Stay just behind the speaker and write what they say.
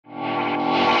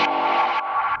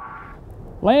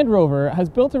Land Rover has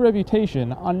built a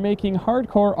reputation on making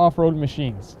hardcore off-road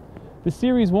machines. The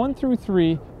Series 1 through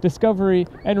 3, Discovery,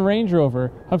 and Range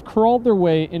Rover have crawled their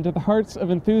way into the hearts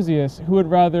of enthusiasts who would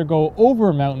rather go over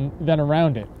a mountain than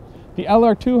around it. The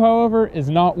LR2, however, is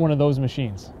not one of those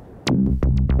machines.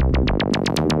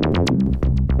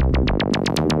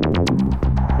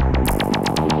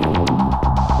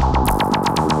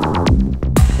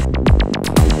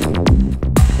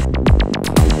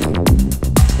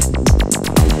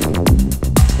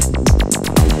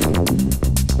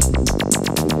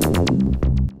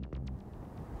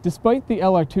 Despite the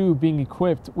LR2 being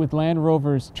equipped with Land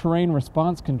Rover's terrain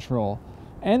response control,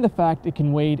 and the fact it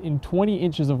can wade in 20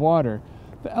 inches of water,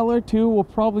 the LR2 will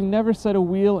probably never set a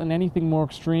wheel in anything more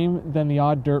extreme than the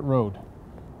odd dirt road.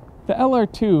 The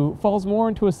LR2 falls more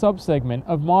into a subsegment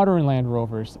of modern Land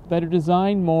Rovers that are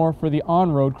designed more for the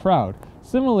on-road crowd,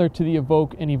 similar to the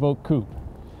Evoque and Evoque Coupe.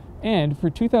 And for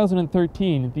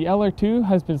 2013, the LR2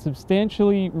 has been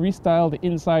substantially restyled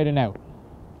inside and out.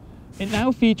 It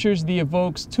now features the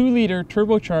Evoque's 2-liter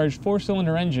turbocharged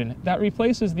 4-cylinder engine that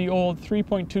replaces the old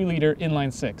 3.2-liter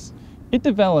inline-6. It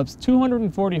develops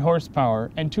 240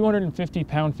 horsepower and 250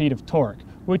 pound-feet of torque,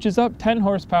 which is up 10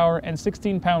 horsepower and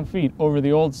 16 pound-feet over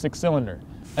the old 6-cylinder.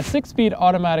 A 6-speed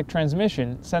automatic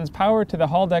transmission sends power to the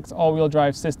Haldex all-wheel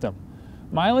drive system.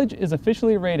 Mileage is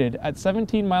officially rated at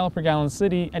 17 miles per gallon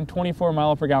city and 24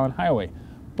 miles per gallon highway.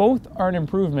 Both are an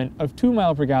improvement of 2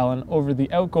 miles per gallon over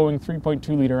the outgoing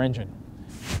 3.2-liter engine.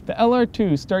 The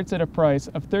LR2 starts at a price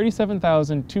of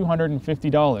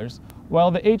 $37,250, while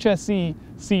the HSE,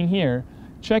 seen here,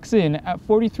 checks in at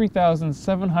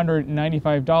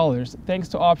 $43,795 thanks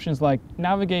to options like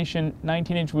navigation,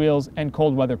 19-inch wheels, and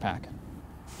cold weather pack.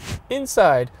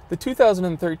 Inside, the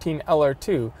 2013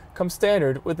 LR2 comes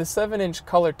standard with a 7-inch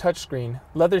color touchscreen,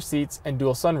 leather seats, and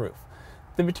dual sunroof.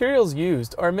 The materials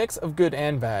used are a mix of good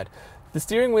and bad. The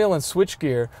steering wheel and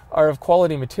switchgear are of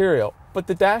quality material, but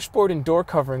the dashboard and door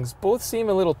coverings both seem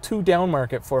a little too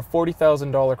downmarket for a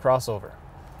 $40,000 crossover.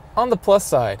 On the plus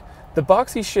side, the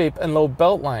boxy shape and low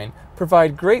belt line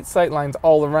provide great sightlines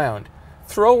all around.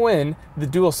 Throw in the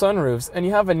dual sunroofs and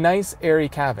you have a nice airy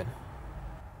cabin.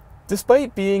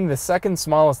 Despite being the second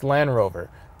smallest Land Rover,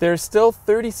 there is still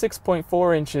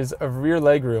 36.4 inches of rear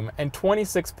legroom and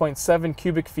 26.7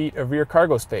 cubic feet of rear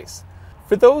cargo space.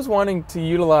 For those wanting to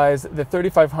utilize the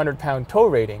 3,500 pound tow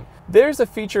rating, there's a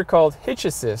feature called Hitch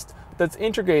Assist that's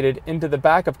integrated into the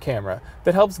backup camera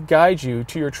that helps guide you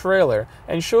to your trailer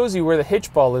and shows you where the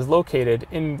hitch ball is located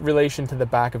in relation to the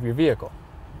back of your vehicle.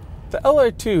 The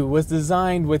LR2 was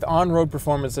designed with on-road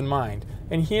performance in mind,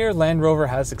 and here Land Rover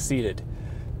has succeeded.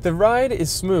 The ride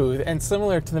is smooth and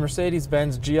similar to the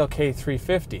Mercedes-Benz GLK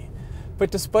 350,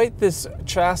 but despite this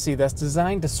chassis that's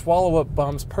designed to swallow up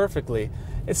bumps perfectly,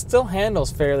 it still handles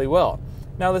fairly well.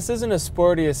 Now this isn't as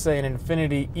sporty as say an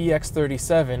Infiniti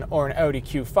EX37 or an Audi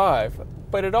Q5,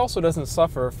 but it also doesn't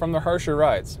suffer from the harsher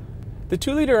rides. The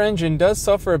 2-liter engine does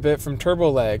suffer a bit from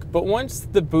turbo lag, but once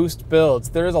the boost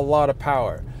builds, there is a lot of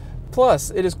power.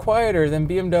 Plus, it is quieter than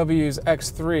BMW's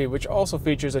X3, which also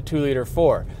features a 2-liter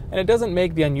 4, and it doesn't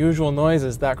make the unusual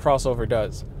noises that crossover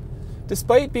does.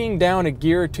 Despite being down a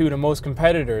gear or two to most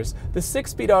competitors, the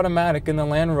 6-speed automatic in the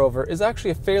Land Rover is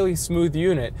actually a fairly smooth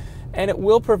unit, and it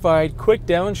will provide quick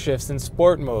downshifts in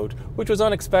sport mode, which was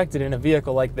unexpected in a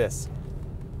vehicle like this.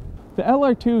 The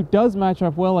LR2 does match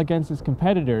up well against its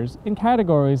competitors in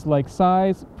categories like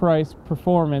size, price,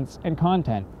 performance, and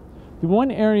content. The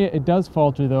one area it does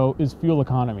falter though is fuel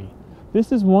economy.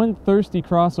 This is one thirsty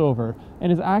crossover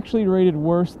and is actually rated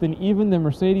worse than even the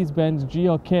Mercedes-Benz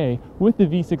GLK with the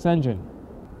V6 engine.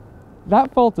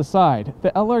 That fault aside,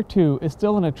 the LR2 is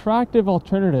still an attractive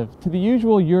alternative to the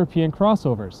usual European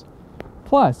crossovers.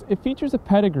 Plus, it features a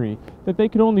pedigree that they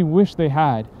could only wish they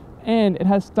had, and it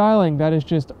has styling that is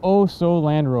just oh so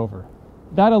Land Rover.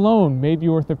 That alone may be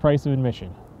worth the price of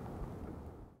admission.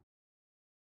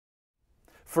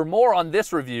 For more on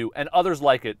this review and others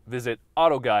like it, visit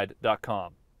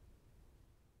AutoGuide.com.